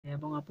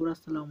এবং আপুরা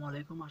আসসালামু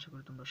আলাইকুম। আশা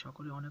করি তোমরা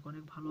সকলে অনেক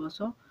অনেক ভালো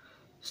আছো।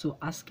 সো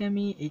আজকে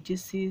আমি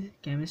এইচএসসি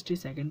কেমিস্ট্রি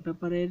সেকেন্ড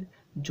পেপারের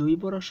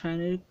জৈব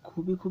রসায়নের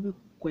খুবই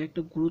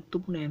কয়েকটা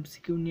গুরুত্বপূর্ণ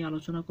এমসিকিউ নিয়ে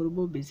আলোচনা করব।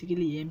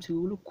 বেসিক্যালি এই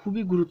এমসিকিউগুলো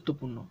খুবই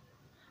গুরুত্বপূর্ণ,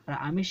 আর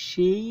আমি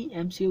সেই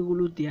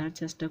এমসিকিউগুলো দেওয়ার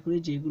চেষ্টা করি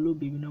যেগুলো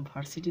বিভিন্ন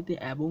ভার্সিটিতে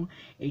এবং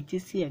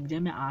এইচএসসি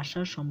এক্সামে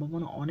আসার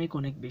সম্ভাবনা অনেক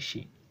অনেক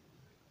বেশি।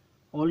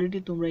 অলরেডি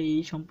তোমরা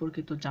এই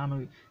সম্পর্কে তো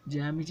জানোই যে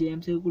আমি যে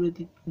এমসিকিউগুলো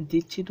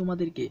দিচ্ছি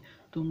তোমাদেরকে,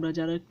 তোমরা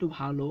যারা একটু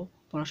ভালো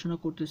পড়াশোনা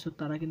করতেছো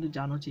তারা কিন্তু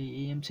জানো যে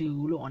এই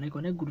এমসিকিউগুলো অনেক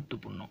অনেক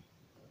গুরুত্বপূর্ণ।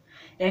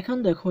 এখন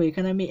দেখো,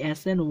 এখানে আমি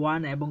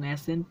SN1 এবং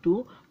SN2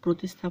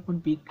 প্রতিস্থাপন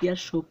বিক্রিয়ার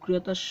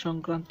সক্রিয়তা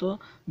সংক্রান্ত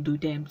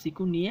দুইটা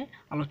এমসিকিউ নিয়ে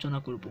আলোচনা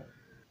করব।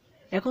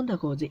 এখন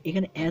দেখো যে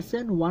এখানে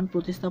SN1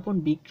 প্রতিস্থাপন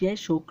বিক্রিয়ায়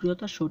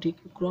সক্রিয়তার সঠিক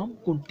ক্রম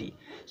কোনটি।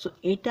 সো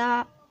এটা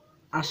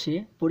আসে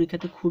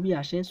পরীক্ষাতে, খুবই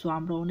আসে। সো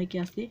আমরা অনেকে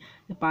আসি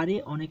পারি,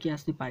 অনেকে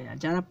আসতে পারি না।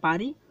 যারা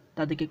পারি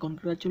তাদেরকে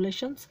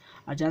কনগ্রাচুলেশনস,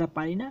 আর যারা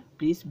পারি না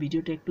প্লিজ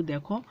ভিডিওটা একটু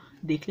দেখো।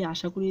 দেখলে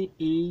আশা করি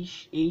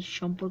এই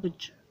সম্পর্কে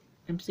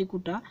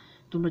এমসিকিউটা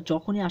তোমরা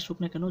যখনই আসুক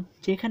না কেন,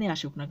 যেখানে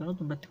আসুক না কেন,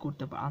 তোমরা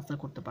আনসার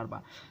করতে পারবা।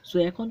 সো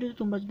এখন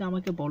তোমরা যদি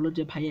আমাকে বলো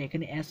যে ভাইয়া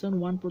এখানে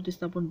SN1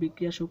 প্রতিস্থাপন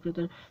বিক্রিয়া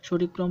সক্রিয়তার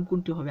সঠিক ক্রম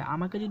কোনটি হবে,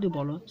 আমাকে যদি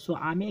বলো, সো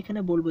আমি এখানে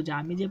বলবো যে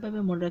আমি যেভাবে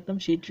মনে রাখতাম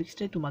সেই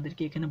ট্রিক্সটাই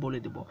তোমাদেরকে এখানে বলে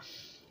দেবো।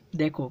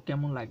 দেখো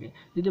কেমন লাগে।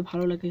 যদি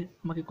ভালো লাগে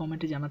আমাকে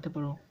কমেন্টে জানাতে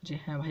পারো যে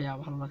হ্যাঁ ভাইয়া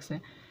ভালো লাগছে।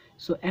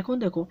 সো এখন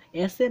দেখো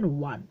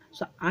SN1,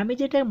 সো আমি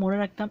যেটা মনে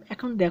রাখতাম,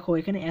 এখন দেখো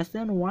এখানে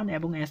SN1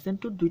 এবং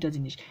SN2 দুইটা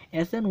জিনিস।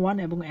 SN1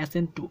 এবং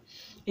SN2,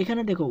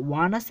 এখানে দেখো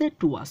 1 আছে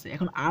 2 আছে।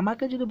 এখন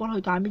আমাকে যদি বলা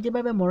হয়তো আমি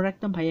যেভাবে মনে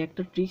রাখতাম ভাই,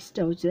 একটা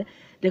ট্রিক্সটা হচ্ছে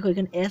দেখো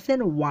এখানে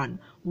SN1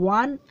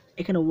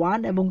 এখানে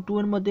 1 এবং 2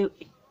 এর মধ্যে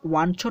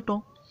 1 ছোট।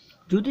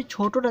 যদি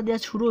ছোটটা দেওয়া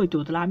শুরু হইতো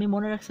তাহলে আমি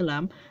মনে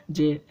রাখছিলাম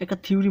যে একটা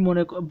থিওরি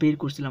বের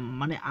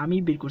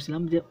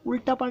করছিলাম যে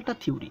উল্টাপাল্টা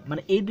থিওরি,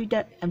 মানে এই দুইটা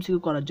এমসিকিউ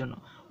করার জন্য।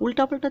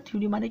 উল্টাপাল্টা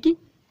থিওরি মানে কি,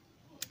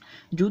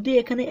 যদি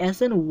এখানে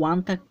SN1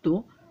 থাকতো,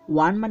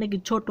 1 মানে কি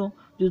ছোট,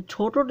 যদি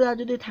ছোটটা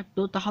যদি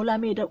থাকতো তাহলে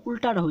আমি এটা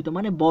উল্টাটা হইতো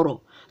মানে বড়,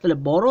 তাহলে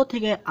বড়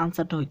থেকে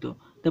আনসারটা হইতো।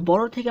 তো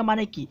বড় থেকে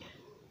মানে কি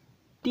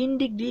 3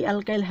 ডিগ্রি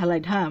অ্যালকাইল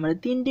হ্যালাইড, হ্যাঁ মানে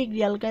 3 ডিগ্রি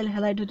অ্যালকাইল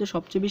হ্যালাইড হইতো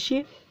সবচেয়ে বেশি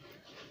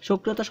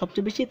সক্রিয়তা,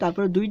 সবচেয়ে বেশি,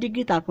 তারপরে 2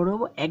 ডিগ্রি, তারপরে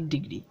হবো 1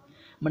 ডিগ্রি।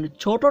 মানে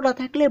ছোটটা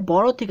থাকলে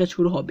বড় থেকে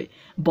শুরু হবে,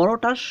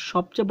 বড়টার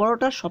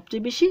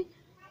সবচেয়ে বেশি,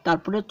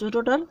 তারপরে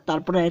ছোটটার,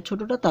 তারপরে এর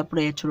ছোটটা, তারপরে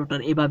এর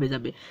ছোটটার, এভাবে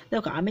যাবে।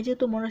 দেখো আমি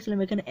যেহেতু মনে রাখছিলাম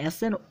এখানে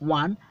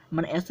SN1,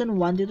 মানে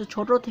SN1 যেহেতু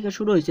ছোট থেকে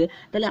শুরু হয়েছে,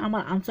 তাহলে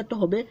আমার আনসারটা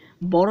হবে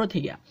বড়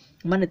থেকে,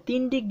 মানে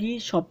 3 ডিগ্রি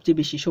সবচেয়ে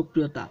বেশি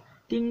সক্রিয়তা,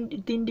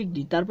 3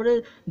 ডিগ্রি, তারপরে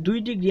 2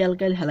 ডিগ্রি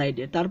অ্যালকাইল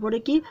হ্যালাইডের, তারপরে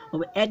কি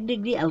হবে 1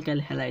 ডিগ্রি অ্যালকাইল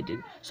হ্যালাইডের।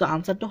 সো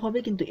আনসারটা হবে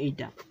কিন্তু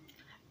এইটা।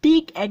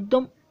 ঠিক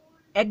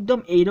একদম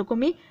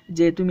এইরকমই,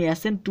 যে তুমি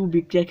SN2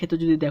 বিক্রিয়ার ক্ষেত্রে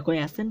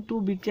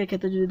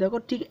যদি দেখো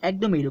ঠিক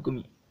একদম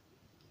এইরকমই।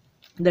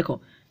 দেখো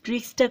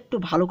ট্রিক্সটা একটু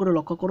ভালো করে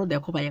লক্ষ্য করো,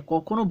 দেখো ভাইয়া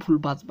কখনো ভুল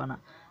বাঁচবা না,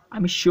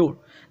 আমি শিওর।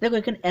 দেখো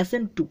এখানে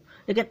SN2,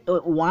 এখানে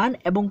 1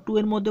 এবং 2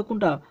 এর মধ্যে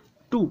কোনটা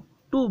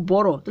 2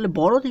 বড়, তাহলে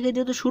বড় থেকে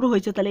যেহেতু শুরু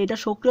হয়েছে তাহলে এটা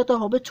সক্রিয়তা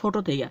হবে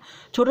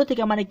ছোট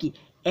থেকে মানে কি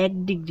 1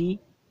 ডিগ্রি,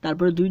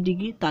 তারপরে 2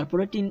 ডিগ্রি,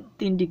 তারপরে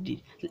 3 ডিগ্রি।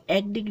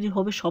 1 ডিগ্রি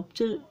হবে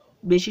সবচেয়ে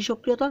বেশি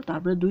সক্রিয়তা,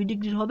 তারপরে 2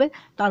 ডিগ্রি হবে,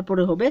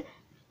 তারপরে হবে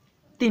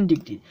 3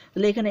 ডিগ্রি।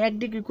 তাহলে এখানে 1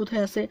 ডিগ্রি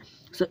কোথায় আছে,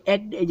 সো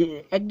এই যে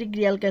 1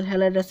 ডিগ্রি অ্যালকাইল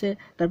হ্যালাইড আছে,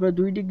 তারপরে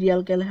 2 ডিগ্রি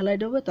অ্যালকাইল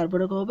হ্যালাইড হবে,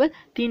 তারপরে হবে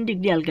 3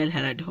 ডিগ্রি অ্যালকাইল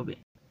হ্যালাইড হবে।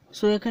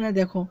 সো এখানে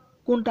দেখো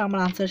কোনটা আমার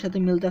আনসারের সাথে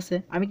মিলতেছে।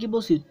 আমি কি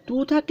বলছি, 2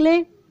 থাকলে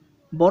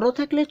বড়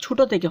থাকলে ছোট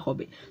থেকে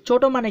হবে।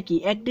 ছোট মানে কি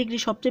 1 ডিগ্রি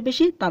সবচেয়ে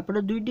বেশি, তারপরে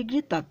 2 ডিগ্রি,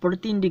 তারপরে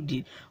 3 ডিগ্রি।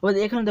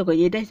 এখানে দেখো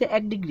এটা হচ্ছে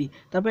 1 ডিগ্রি,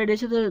 তারপরে এটা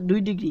হচ্ছে 2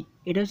 ডিগ্রি,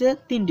 এটা হচ্ছে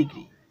 3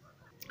 ডিগ্রি।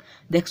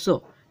 দেখছো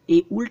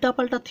এই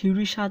উল্টাপাল্টা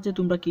থিওরির সাহায্যে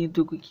তোমরা কিন্তু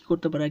কি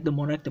করতে পারো, একদম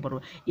মনে রাখতে পারো।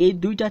 এই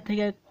দুইটা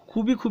থেকে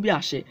খুবই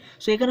আসে।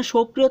 সো এখানে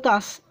সক্রিয়তা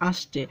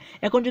আসছে।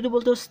 এখন যদি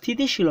বলতো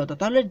স্থিতিশীলতা,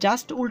 তাহলে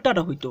জাস্ট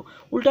উল্টাটা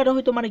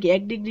হইতো মানে কি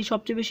 1 ডিগ্রি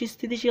সবচেয়ে বেশি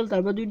স্থিতিশীল,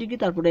 তারপরে 2 ডিগ্রি,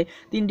 তারপরে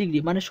 3 ডিগ্রি,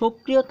 মানে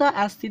সক্রিয়তা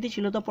আর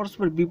স্থিতিশীলতা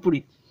পরস্পর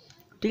বিপরীত।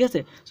 ঠিক আছে,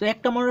 সো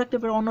একটা মনে রাখতে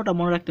পারো, অন্যটা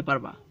মনে রাখতে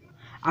পারবা।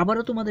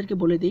 আবারও তোমাদেরকে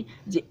বলে দিই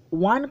যে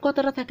 1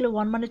 কথাটা থাকলে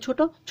 1 মানে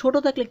ছোট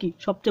থাকলে কি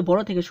সবচেয়ে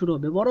বড় থেকে শুরু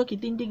হবে, বড় কি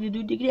 3 ডিগ্রি,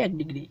 2 ডিগ্রি, 1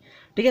 ডিগ্রি।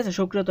 ঠিক আছে,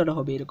 সক্রিয়তাটা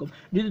হবে এরকম।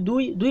 যদি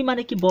 2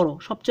 মানে কি বড়,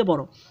 সবচেয়ে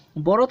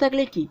বড়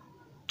থাকলে কি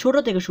ছোট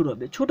থেকে শুরু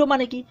হবে, ছোট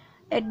মানে কি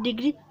 1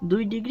 ডিগ্রি, 2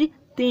 ডিগ্রি,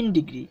 3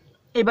 ডিগ্রি,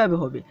 এভাবে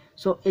হবে।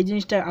 সো এই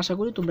জিনিসটা আশা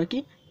করি তোমরা কি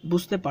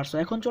বুঝতে পারছো।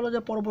 এখন চলো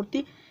যা পরবর্তী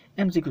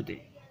এমসিকিউতে।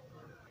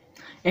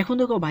 এখন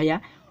দেখো ভাইয়া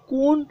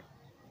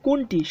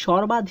কোনটি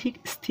সর্বাধিক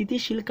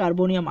স্থিতিশীল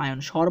কার্বনিয়াম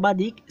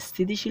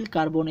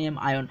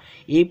আয়ন,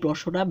 এই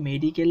প্রশ্নটা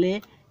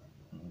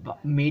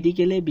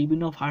মেডিকেলে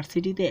বিভিন্ন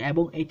ভার্সিটিতে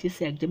এবং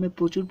এইচএসসি এক্সামে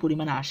প্রচুর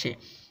পরিমাণে আসে।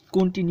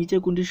 কোনটি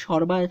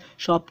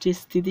সবচেয়ে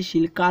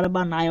স্থিতিশীল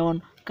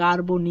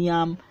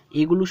কার্বনিয়াম,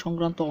 এগুলো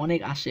সংক্রান্ত অনেক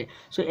আসে।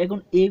 সো এখন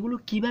এগুলো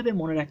কিভাবে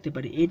মনে রাখতে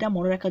পারি, এটা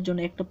মনে রাখার জন্য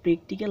একটা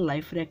প্র্যাকটিক্যাল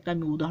লাইফের একটা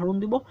আমি উদাহরণ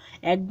দিব,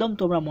 একদম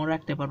তোমরা মনে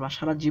রাখতে পারবা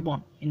সারা জীবন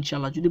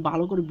ইনশাল্লাহ, যদি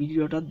ভালো করে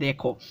ভিডিওটা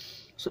দেখো।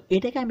 সো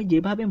এটাকে আমি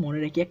যেভাবে মনে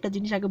রাখি, একটা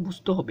জিনিস আগে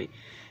বুঝতে হবে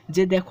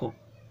যে দেখো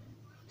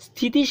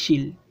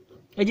স্থিতিশীল,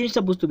 এই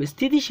জিনিসটা বুঝতে হবে।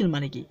 স্থিতিশীল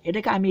মানে কি,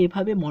 এটাকে আমি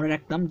এভাবে মনে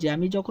রাখতাম যে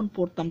আমি যখন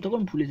পড়তাম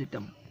তখন ভুলে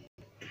যেতাম।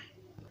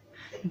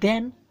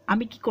 দেন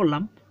আমি কি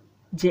করলাম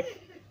যে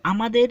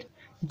আমাদের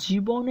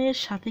জীবনের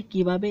সাথে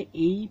কিভাবে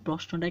এই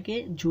প্রশ্নটাকে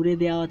জুড়ে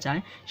দেওয়া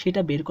যায়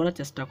সেটা বের করার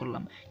চেষ্টা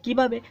করলাম।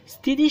 কিভাবে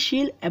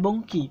স্থিতিশীল এবং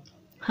কি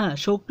হ্যাঁ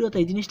সক্রিয়তা,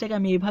 এই জিনিসটাকে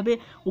আমি এভাবে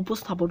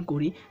উপস্থাপন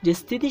করি যে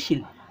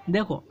স্থিতিশীল,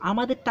 দেখো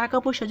আমাদের টাকা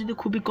পয়সা যদি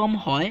খুবই কম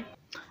হয়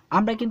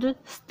আমরা কিন্তু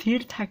স্থির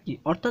থাকি,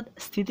 অর্থাৎ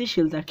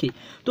স্থিতিশীল থাকি।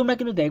 তোমরা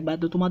কিন্তু দেখবা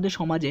তো তোমাদের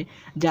সমাজে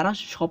যারা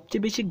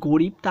সবচেয়ে বেশি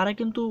গরিব তারা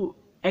কিন্তু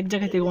এক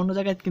জায়গা থেকে অন্য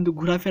জায়গায় কিন্তু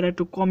ঘোরাফেরা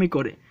একটু কমই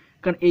করে,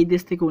 কারণ এই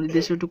দেশ থেকে অন্য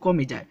দেশে একটু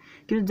কমই যায়।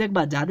 কিন্তু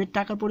দেখবা যাদের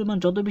টাকার পরিমাণ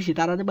যত বেশি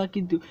তারা দেখবা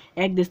কিন্তু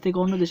এক দেশ থেকে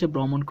অন্য দেশে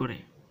ভ্রমণ করে,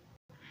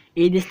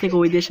 এই দেশ থেকে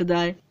ওই দেশে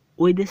যায়,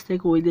 ওই দেশ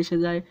থেকে ওই দেশে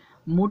যায়।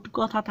 মোট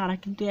কথা তারা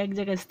কিন্তু এক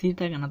জায়গায় স্থির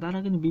থাকে না, তারা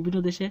কিন্তু বিভিন্ন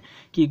দেশে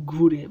কি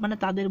ঘুরে, মানে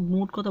তাদের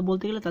মোট কথা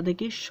বলতে গেলে তাদের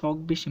কি শখ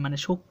বেশি, মানে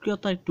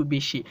সক্রিয়তা একটু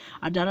বেশি।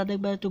 আর যারা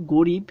দেখবে একটু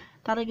গরিব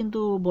তারা কিন্তু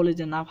বলে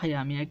যে না ভাই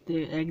আমি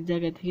এক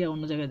জায়গায় থেকে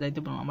অন্য জায়গায় যাইতে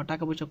পারবো, আমার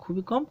টাকা পয়সা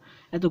খুবই কম,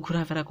 এত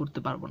ঘোরাফেরা করতে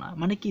পারবো না,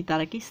 মানে কি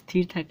তারা কি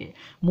স্থির থাকে।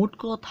 মোট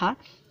কথা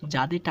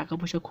যাদের টাকা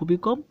পয়সা খুবই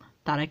কম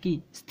তারা কি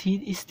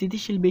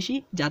স্থিতিশীল বেশি,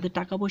 যাদের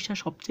টাকা পয়সা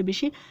সবচেয়ে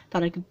বেশি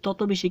তারা কিন্তু তত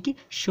বেশি কি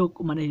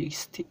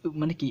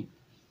মানে কি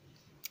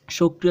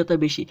সক্রিয়তা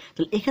বেশি।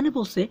 তাহলে এখানে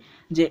বলছে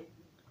যে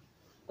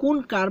কোন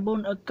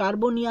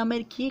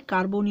কার্বনিয়ামের কি,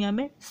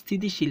 কার্বনিয়ামে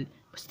স্থিতিশীল।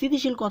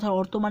 স্থিতিশীল কথার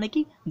অর্থ মানে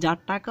কি যার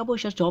টাকা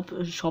পয়সা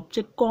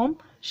সবচেয়ে কম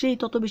সেই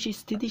তত বেশি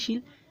স্থিতিশীল।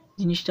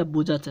 জিনিসটা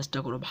বোঝার চেষ্টা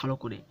করো ভালো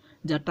করে,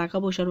 যার টাকা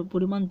পয়সার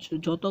পরিমাণ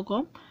যত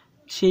কম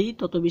সেই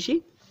তত বেশি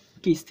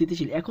কি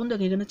স্থিতিশীল। এখন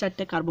দেখো এখানে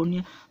 4টা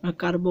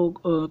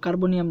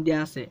কার্বনিয়াম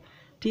দেওয়া আছে,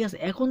 ঠিক আছে।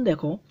 এখন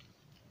দেখো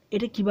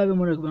এটা কিভাবে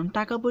মনে রাখবো,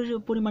 টাকা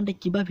পরিমাণটা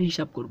কিভাবে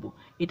হিসাব করব,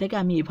 এটাকে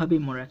আমি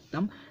এভাবেই মনে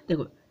রাখতাম।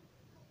 দেখো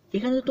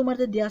এখানে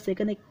তোমাদের দেওয়া আছে,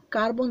 এখানে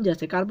কার্বন যে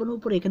আছে কার্বনের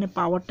উপরে এখানে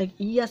পাওয়ারটা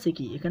ই আছে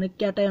কি, এখানে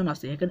ক্যাটায়ন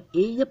আছে, এখানে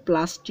এই যে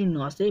প্লাস চিহ্ন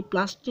আছে এই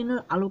প্লাস চিহ্নের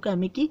আলোকে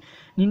আমি কি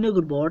নির্ণয়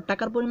করবো ওর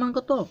টাকার পরিমাণ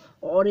কত,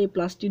 ওর এই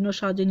প্লাস চিহ্নের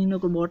সাহায্যে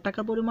নির্ণয় করবো ওর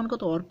টাকার পরিমাণ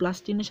কত, ওর প্লাস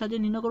চিহ্নের সাহায্যে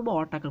নির্ণয় করবো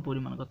ওর টাকার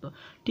পরিমাণ কত।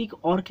 ঠিক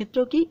ওর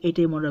ক্ষেত্রেও কি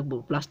এটাই মনে রাখবো,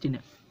 প্লাস চিহ্নে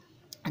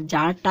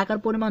যার টাকার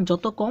পরিমাণ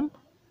যত কম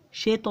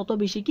সে তত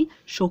বেশি কি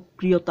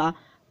সক্রিয়তা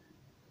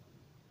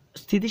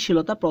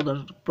স্থিতিশীলতা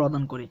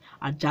প্রদান করে,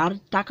 আর যার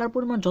টাকার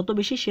পরিমাণ যত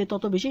বেশি সে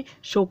তত বেশি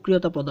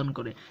সক্রিয়তা প্রদান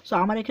করে। সো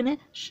আমার এখানে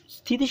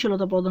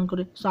স্থিতিশীলতা প্রদান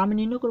করে, সো আমি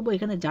নির্ণয় করব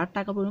এখানে যার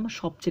টাকা পরিমাণ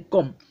সবচেয়ে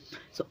কম।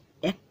 সো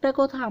একটা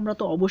কথা আমরা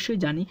তো অবশ্যই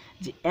জানি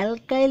যে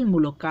অ্যালকাইল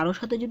মূলক, কারোর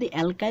সাথে যদি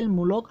অ্যালকাইল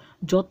মূলক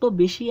যত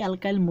বেশি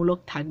অ্যালকাইল মূলক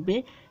থাকবে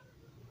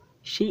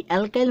সেই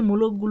অ্যালকাইল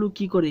মূলকগুলো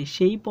কি করে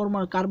সেই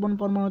কার্বন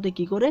পরমাণুতে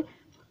কি করে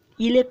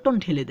ইলেকট্রন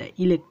ঢেলে দেয়,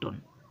 ইলেকট্রন।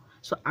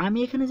 সো আমি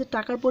এখানে যে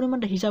টাকার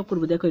পরিমাণটা হিসাব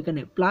করব, দেখো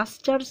এখানে প্লাস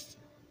চার্জ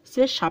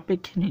সে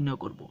সাপেক্ষে নির্ণয়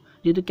করব,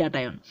 যেহেতু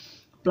ক্যাটায়ন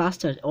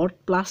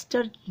প্লাস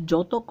চার্জ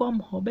যত কম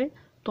হবে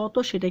তত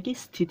সেটা কি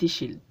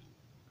স্থিতিশীল,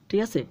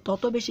 ঠিক আছে,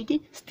 তত বেশি কি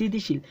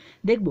স্থিতিশীল।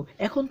 দেখবো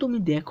এখন তুমি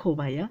দেখো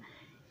ভাইয়া,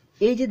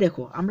 এই যে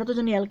দেখো আমরা তো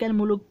জানি অ্যালকাইল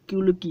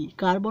মূলকগুলো কি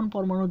কার্বন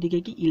পরমাণুর দিকে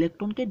কি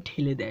ইলেকট্রনকে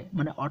ঢেলে দেয়,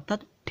 মানে অর্থাৎ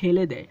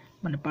ঠেলে দেয়,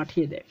 মানে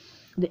পাঠিয়ে দেয়।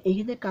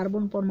 এইখানে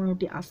কার্বন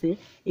পরমাণুটি আছে,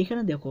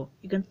 এখানে দেখো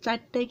এখানে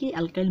 4টাই কি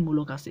অ্যালকাইল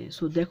মূলক আছে।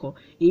 সো দেখো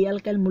এই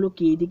অ্যালকাইল মূলক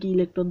কি এইদিকে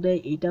ইলেকট্রন দেয়,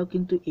 এইটাও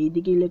কিন্তু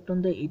এইদিকে ইলেকট্রন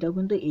দেয়, এটাও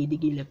কিন্তু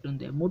এইদিকে ইলেকট্রন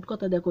দেয়। মোট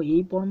কথা দেখো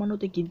এই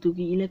পরমাণুতে কিন্তু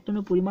কি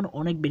ইলেকট্রনের পরিমাণ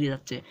অনেক বেড়ে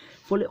যাচ্ছে,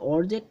 ফলে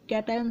ওর যে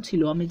ক্যাটায়ন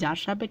ছিল আমি যার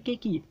সাপেক্ষে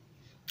কি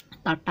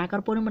তার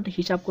টাকার পরিমাণটা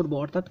হিসাব করব,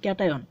 অর্থাৎ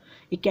ক্যাটায়ন,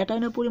 এই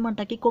ক্যাটায়নের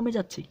পরিমাণটা কি কমে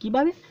যাচ্ছে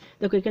কিভাবে,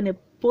 দেখো এখানে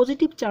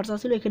পজিটিভ চার্জ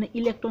আসলে এখানে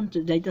ইলেকট্রন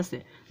যাইতেছে,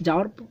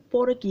 যাওয়ার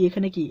পরে কি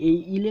এখানে কি এই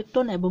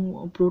ইলেকট্রন এবং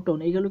প্রোটন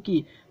এগুলো কি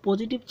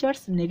পজিটিভ চার্জ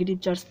নেগেটিভ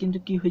চার্জ কিন্তু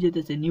কি হয়ে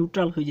যেতেছে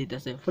নিউট্রাল হয়ে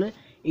যেতেছে, ফলে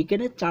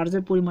এখানে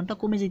চার্জের পরিমাণটা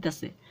কমে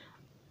যেতেছে,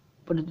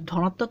 মানে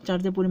ধনাত্মক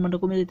চার্জের পরিমাণটা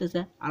কমে যেতেছে।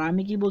 আর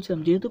আমি কি বলছিলাম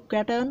যেহেতু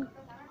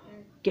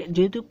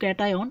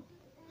ক্যাটায়ন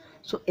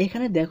সো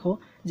এখানে দেখো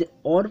যে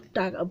ওর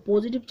টাকা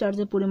পজিটিভ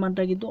চার্জের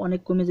পরিমাণটা কিন্তু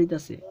অনেক কমে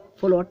যাইতেছে,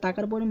 ফলে ওর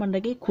টাকার পরিমাণটা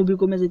কি খুবই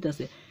কমে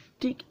যাইতেছে।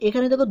 ঠিক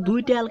এখানে দেখো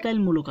 2টা অ্যালকাইল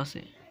মূলক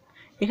আছে,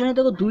 এখানে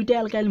দেখো 2টা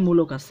অ্যালকাইল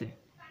মূলক আছে,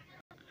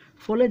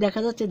 ফলে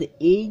দেখা যাচ্ছে যে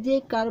এই যে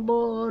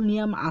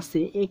কার্বনিয়াম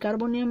আছে এই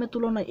কার্বনিয়ামের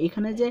তুলনায়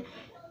এখানে যে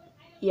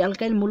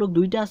অ্যালকাইল মূলক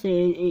 2টা আছে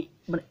এই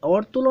মানে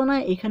ওর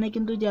তুলনায় এখানে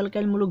কিন্তু যে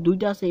অ্যালকাইল মূলক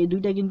 2টা আছে এই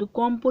 2টা কিন্তু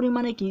কম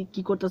পরিমাণে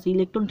কি করতেছে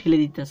ইলেকট্রন ঠেলে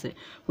দিতেছে,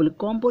 ফলে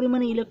কম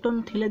পরিমাণে ইলেকট্রন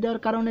ঠেলে দেওয়ার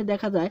কারণে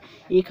দেখা যায়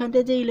এখান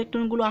থেকে যে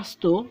ইলেকট্রনগুলো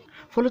আসতো,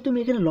 ফলে তুমি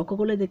এখানে লক্ষ্য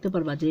করলে দেখতে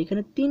পারবা যে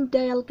এখানে 3টা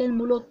অ্যালকাইল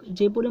মূলক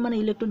যে পরিমাণে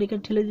ইলেকট্রন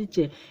এখানে ঠেলে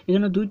দিচ্ছে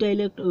এখানে 2টা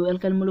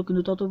অ্যালকাইল মূলক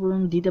কিন্তু তত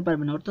পরিমাণ দিতে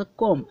পারবে না, অর্থাৎ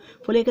কম,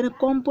 ফলে এখানে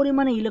কম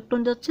পরিমাণে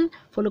ইলেকট্রন যাচ্ছে,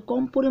 ফলে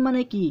কম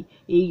পরিমাণে কি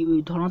এই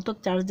ধনাত্মক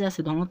চার্জ যে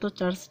আছে ধনাত্মক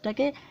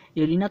চার্জটাকে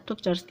ঋণাত্মক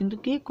চার্জ কিন্তু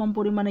কি কম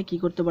পরিমাণে কি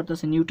করতে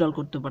পারতেছে নিউট্রাল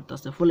করতে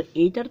পারতেছে, ফলে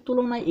এইটার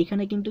তুলনায়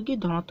এখানে কিন্তু কি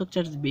ধনাত্মক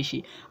চার্জ বেশি,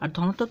 আর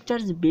ধনাত্মক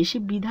চার্জ বেশি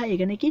বিধায়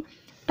এখানে কি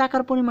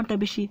টাকার পরিমাণটা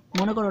বেশি,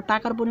 মনে করো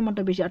টাকার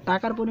পরিমাণটা বেশি, আর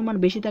টাকার পরিমাণ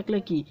বেশি থাকলে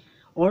কি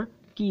ওর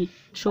কি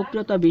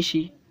সক্রিয়তা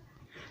বেশি।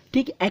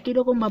 ঠিক একই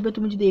রকমভাবে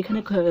তুমি যদি এখানে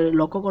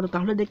লক্ষ্য করো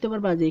তাহলে দেখতে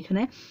পারবা যে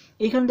এখানে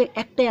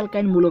একটা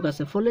অ্যালকাইন মূলক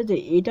আছে, ফলে যে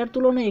এটার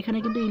তুলনায় এখানে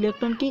কিন্তু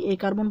ইলেকট্রন কি এই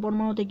কার্বন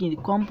পরমাণুতে কি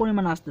কম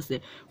পরিমাণে আসতেছে,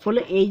 ফলে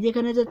এই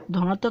যেখানে যে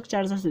ধনাত্মক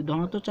চার্জ আছে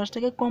ধনাত্মক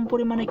চার্জটাকে কম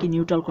পরিমাণে কি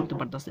নিউট্রাল করতে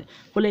পারতেছে,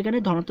 ফলে এখানে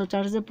ধনাত্মক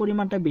চার্জের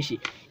পরিমাণটা বেশি,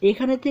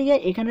 এখানে থেকে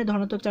এখানে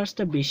ধনাত্মক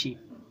চার্জটা বেশি,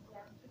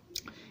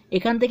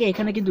 এখান থেকে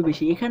এখানে কিন্তু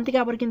বেশি, এখান থেকে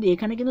আবার কিন্তু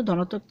এখানে কিন্তু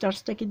ধনাত্মক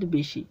চার্জটা কিন্তু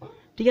বেশি।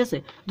 ঠিক আছে,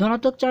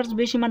 ধনাত্মক চার্জ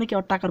বেশি মানে কি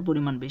ওর টাকার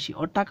পরিমাণ বেশি,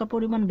 ওর টাকার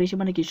পরিমাণ বেশি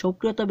মানে কি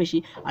সক্রিয়তা বেশি,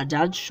 আর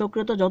যার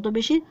সক্রিয়তা যত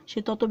বেশি সে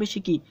তত বেশি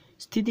কি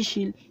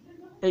স্থিতিশীল,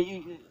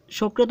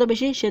 সক্রিয়তা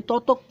বেশি সে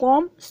তত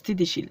কম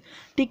স্থিতিশীল।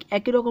 ঠিক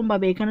একই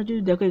রকমভাবে এখানে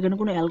যদি দেখো এখানে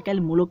কোনো অ্যালকাইল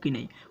মূলকই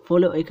নেই,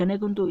 ফলে এখানে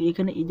কিন্তু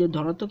এখানে এই যে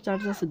ধনাত্মক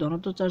চার্জ আছে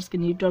ধনাত্মক চার্জকে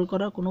নিউট্রাল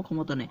করার কোনো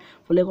ক্ষমতা নেই,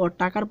 ফলে ওর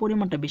টাকার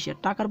পরিমাণটা বেশি, আর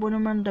টাকার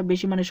পরিমাণটা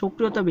বেশি মানে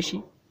সক্রিয়তা বেশি,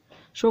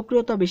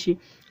 সক্রিয়তা বেশি।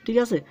 ঠিক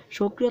আছে,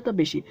 সক্রিয়তা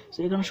বেশি, তো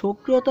এখানে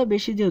সক্রিয়তা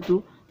বেশি যেহেতু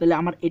তাহলে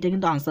আমার এটা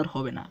কিন্তু আনসার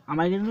হবে না,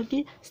 আমার কিন্তু কি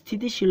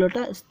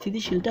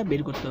স্থিতিশীলটা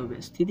বের করতে হবে,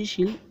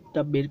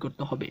 স্থিতিশীলটা বের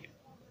করতে হবে।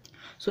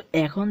 সো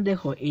এখন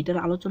দেখো এইটার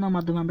আলোচনার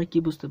মাধ্যমে আমরা কি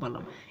বুঝতে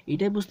পারলাম,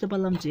 এটাই বুঝতে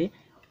পারলাম যে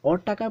ওর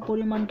টাকার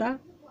পরিমাণটা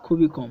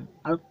খুবই কম,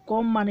 আর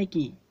কম মানে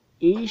কি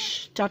এই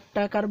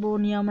 4টা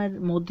কার্বনিয়ামের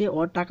মধ্যে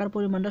ওর টাকার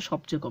পরিমাণটা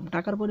সবচেয়ে কম,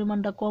 টাকার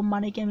পরিমাণটা কম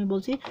মানে কি আমি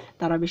বলছি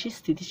তারা বেশি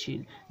স্থিতিশীল,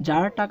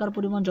 যার টাকার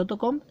পরিমাণ যত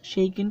কম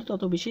সেই কিন্তু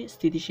তত বেশি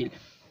স্থিতিশীল,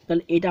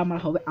 তাহলে এটা আমার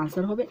হবে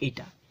আনসার হবে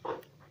এটা।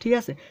 ঠিক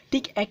আছে,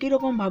 ঠিক একই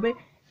রকমভাবে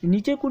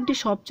নিচের কোনটি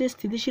সবচেয়ে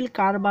স্থিতিশীল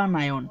কার বা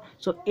নায়ন,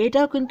 সো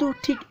এটাও কিন্তু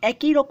ঠিক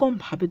একই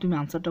রকমভাবে তুমি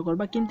আনসারটা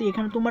করবা, কিন্তু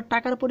এখানে তোমার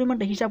টাকার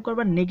পরিমাণটা হিসাব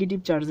করবা নেগেটিভ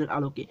চার্জের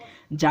আলোকে,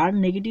 যার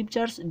নেগেটিভ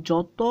চার্জ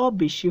যত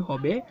বেশি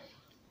হবে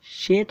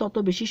সে তত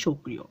বেশি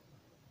সক্রিয়,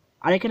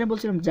 আর এখানে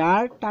বলছিলাম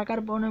যার টাকার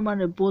পরিমাণ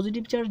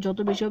পজিটিভ চার্জ যত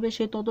বেশি হবে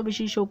সে তত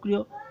বেশি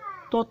সক্রিয়,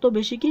 তত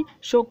বেশি কি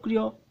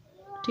সক্রিয়।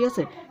 ঠিক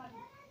আছে,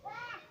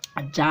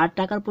 আর যার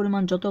টাকার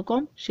পরিমাণ যত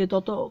কম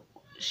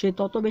সে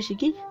তত বেশি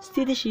কি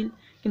স্থিতিশীল,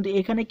 কিন্তু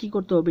এখানে কি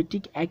করতে হবে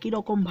ঠিক একই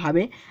রকম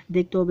ভাবে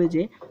দেখতে হবে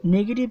যে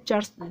নেগেটিভ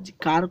চার্জ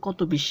কার কত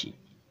বেশি,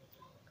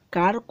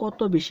 কার কত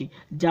বেশি,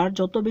 যার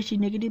যত বেশি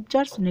নেগেটিভ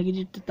চার্জ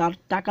নেগেটিভ তার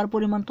টাকার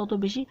পরিমাণ তত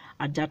বেশি,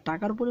 আর যার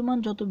টাকার পরিমাণ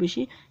যত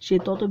বেশি সে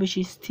তত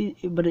বেশি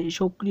মানে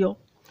সক্রিয়।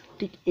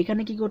 ঠিক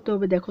এখানে কি করতে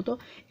হবে দেখো তো,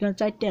 এখানে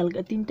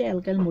তিনটে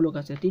অ্যালকাইল মূলক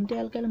আছে, তিনটে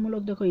অ্যালকাইল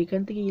মূলক দেখো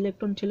এখান থেকে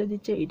ইলেকট্রন ঠেলে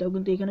দিচ্ছে, এটাও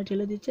কিন্তু এখানে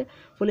ঠেলে দিচ্ছে,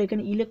 ফলে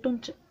এখানে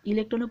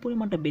ইলেকট্রনের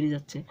পরিমাণটা বেড়ে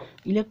যাচ্ছে,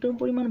 ইলেকট্রন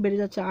পরিমাণ বেড়ে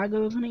যাচ্ছে, আগে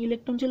ওখানে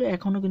ইলেকট্রন ছিল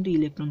এখনও কিন্তু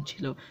ইলেকট্রন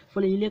ছিল,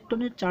 ফলে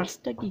ইলেকট্রনের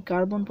চার্জটা কি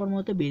কার্বন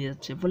পরমাণুতে বেড়ে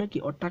যাচ্ছে, ফলে কি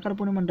ওর টাকার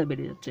পরিমাণটা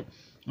বেড়ে যাচ্ছে,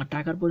 আর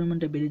টাকার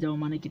পরিমাণটা বেড়ে যাওয়া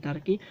মানে কি তার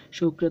কি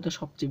সক্রিয়তা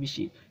সবচেয়ে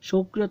বেশি,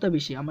 সক্রিয়তা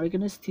বেশি, আমার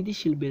এখানে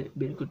স্থিতিশীল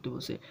বের করতে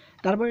বসে।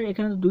 তারপরে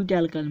এখানে দুইটা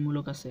অ্যালকাইল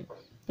মূলক আছে,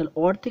 তাহলে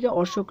ওর থেকে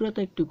ওর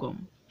সক্রিয়তা একটু কম,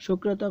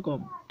 সক্রিয়তা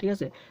কম। ঠিক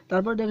আছে,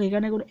 তারপর দেখো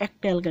এখানে কোনো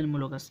একটা অ্যালকাইল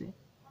মূলক আছে,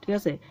 ঠিক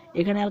আছে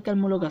এখানে অ্যালকাইল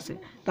মূলক আছে,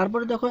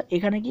 তারপরে দেখো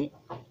এখানে কি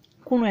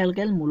কোনো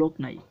অ্যালকাইল মূলক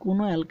নাই,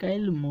 কোনো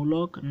অ্যালকাইল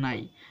মূলক নাই,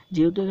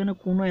 যেহেতু এখানে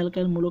কোনো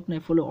অ্যালকাইল মূলক নাই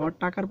ফলে ওর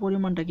টাকার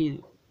পরিমাণটা কি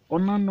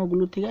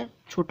অন্যান্যগুলোর থেকে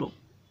ছোট,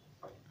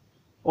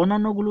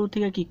 অন্যান্যগুলোর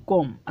থেকে কি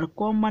কম, আর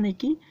কম মানে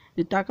কি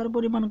যে টাকার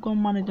পরিমাণ কম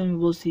মানে তো আমি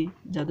বলছি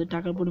যাদের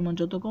টাকার পরিমাণ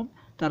যত কম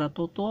তারা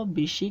তত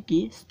বেশি কি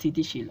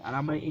স্থিতিশীল, আর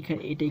আমরা এখানে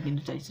এটাই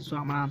কিন্তু চাইছি, সো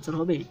আমার আনসার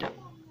হবে এটা।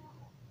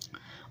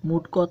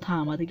 মোট কথা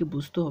আমাদেরকে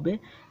বুঝতে হবে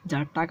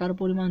যার টাকার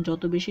পরিমাণ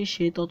যত বেশি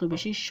সে তত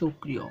বেশি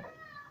সক্রিয়,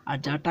 আর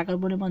যার টাকার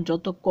পরিমাণ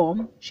যত কম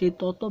সে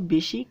তত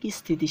বেশি কি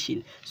স্থিতিশীল।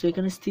 সো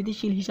এখানে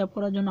স্থিতিশীল হিসাব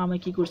করার জন্য আমি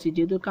কি করছি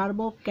যেহেতু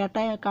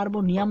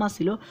কার্বনিয়াম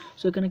ছিল,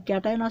 সো এখানে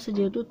ক্যাটায়ন আছে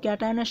যেহেতু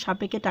ক্যাটায়নের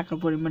সাপেক্ষে টাকার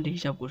পরিমাণটা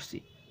হিসাব করছি,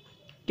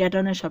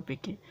 ক্যাটায়নের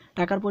সাপেক্ষে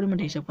টাকার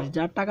পরিমাণটা হিসাব করছি,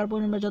 যার টাকার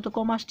পরিমাণ যত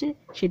কম আসছে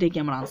সেটাই কি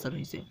আমার আনসার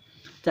হয়েছে।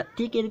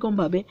 ঠিক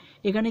এরকমভাবে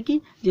এখানে কি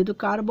যেহেতু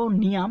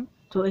কার্বনিয়াম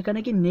তো এখানে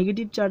কি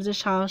নেগেটিভ চার্জের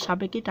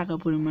সাপেক্ষে টাকার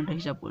পরিমাণটা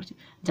হিসাব করছি,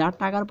 যার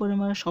টাকার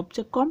পরিমাণ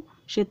সবচেয়ে কম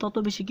সে তত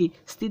বেশি কি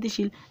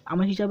স্থিতিশীল,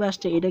 আমার হিসাবে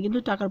আসছে এটা কিন্তু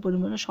টাকার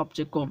পরিমাণ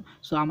সবচেয়ে কম,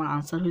 সো আমার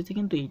আনসার হয়েছে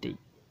কিন্তু এইটাই।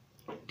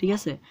 ঠিক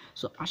আছে,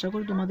 সো আশা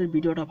করি তোমাদের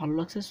ভিডিওটা ভালো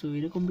লাগছে, সো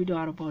এরকম ভিডিও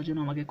আরও পাওয়ার জন্য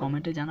আমাকে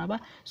কমেন্টে জানাবা।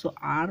 সো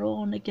আরও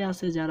অনেকে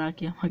আছে যারা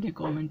কি আমাকে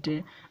কমেন্টে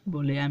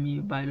বলে আমি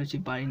বায়োলজি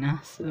পারি না,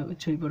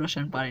 জৈব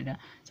রসায়ন পারি না,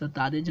 সো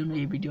তাদের জন্য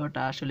এই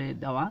ভিডিওটা আসলে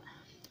দেওয়া।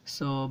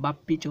 সো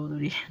বাপ্পি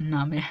চৌধুরী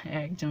নামে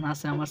একজন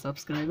আছে আমার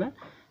সাবস্ক্রাইবার,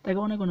 তাকে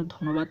অনেক অনেক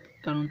ধন্যবাদ,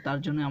 কারণ তার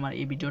জন্য আমার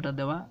এই ভিডিওটা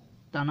দেওয়া,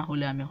 তা না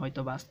হলে আমি হয়তো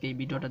বা আজকে এই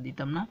ভিডিওটা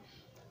দিতাম না।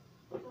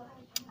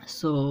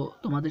 সো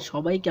তোমাদের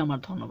সবাইকে আমার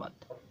ধন্যবাদ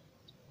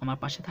আমার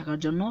পাশে থাকার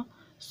জন্য।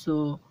 সো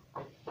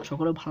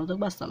সকলে ভালো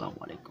থাকবে, আসসালামু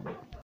আলাইকুম।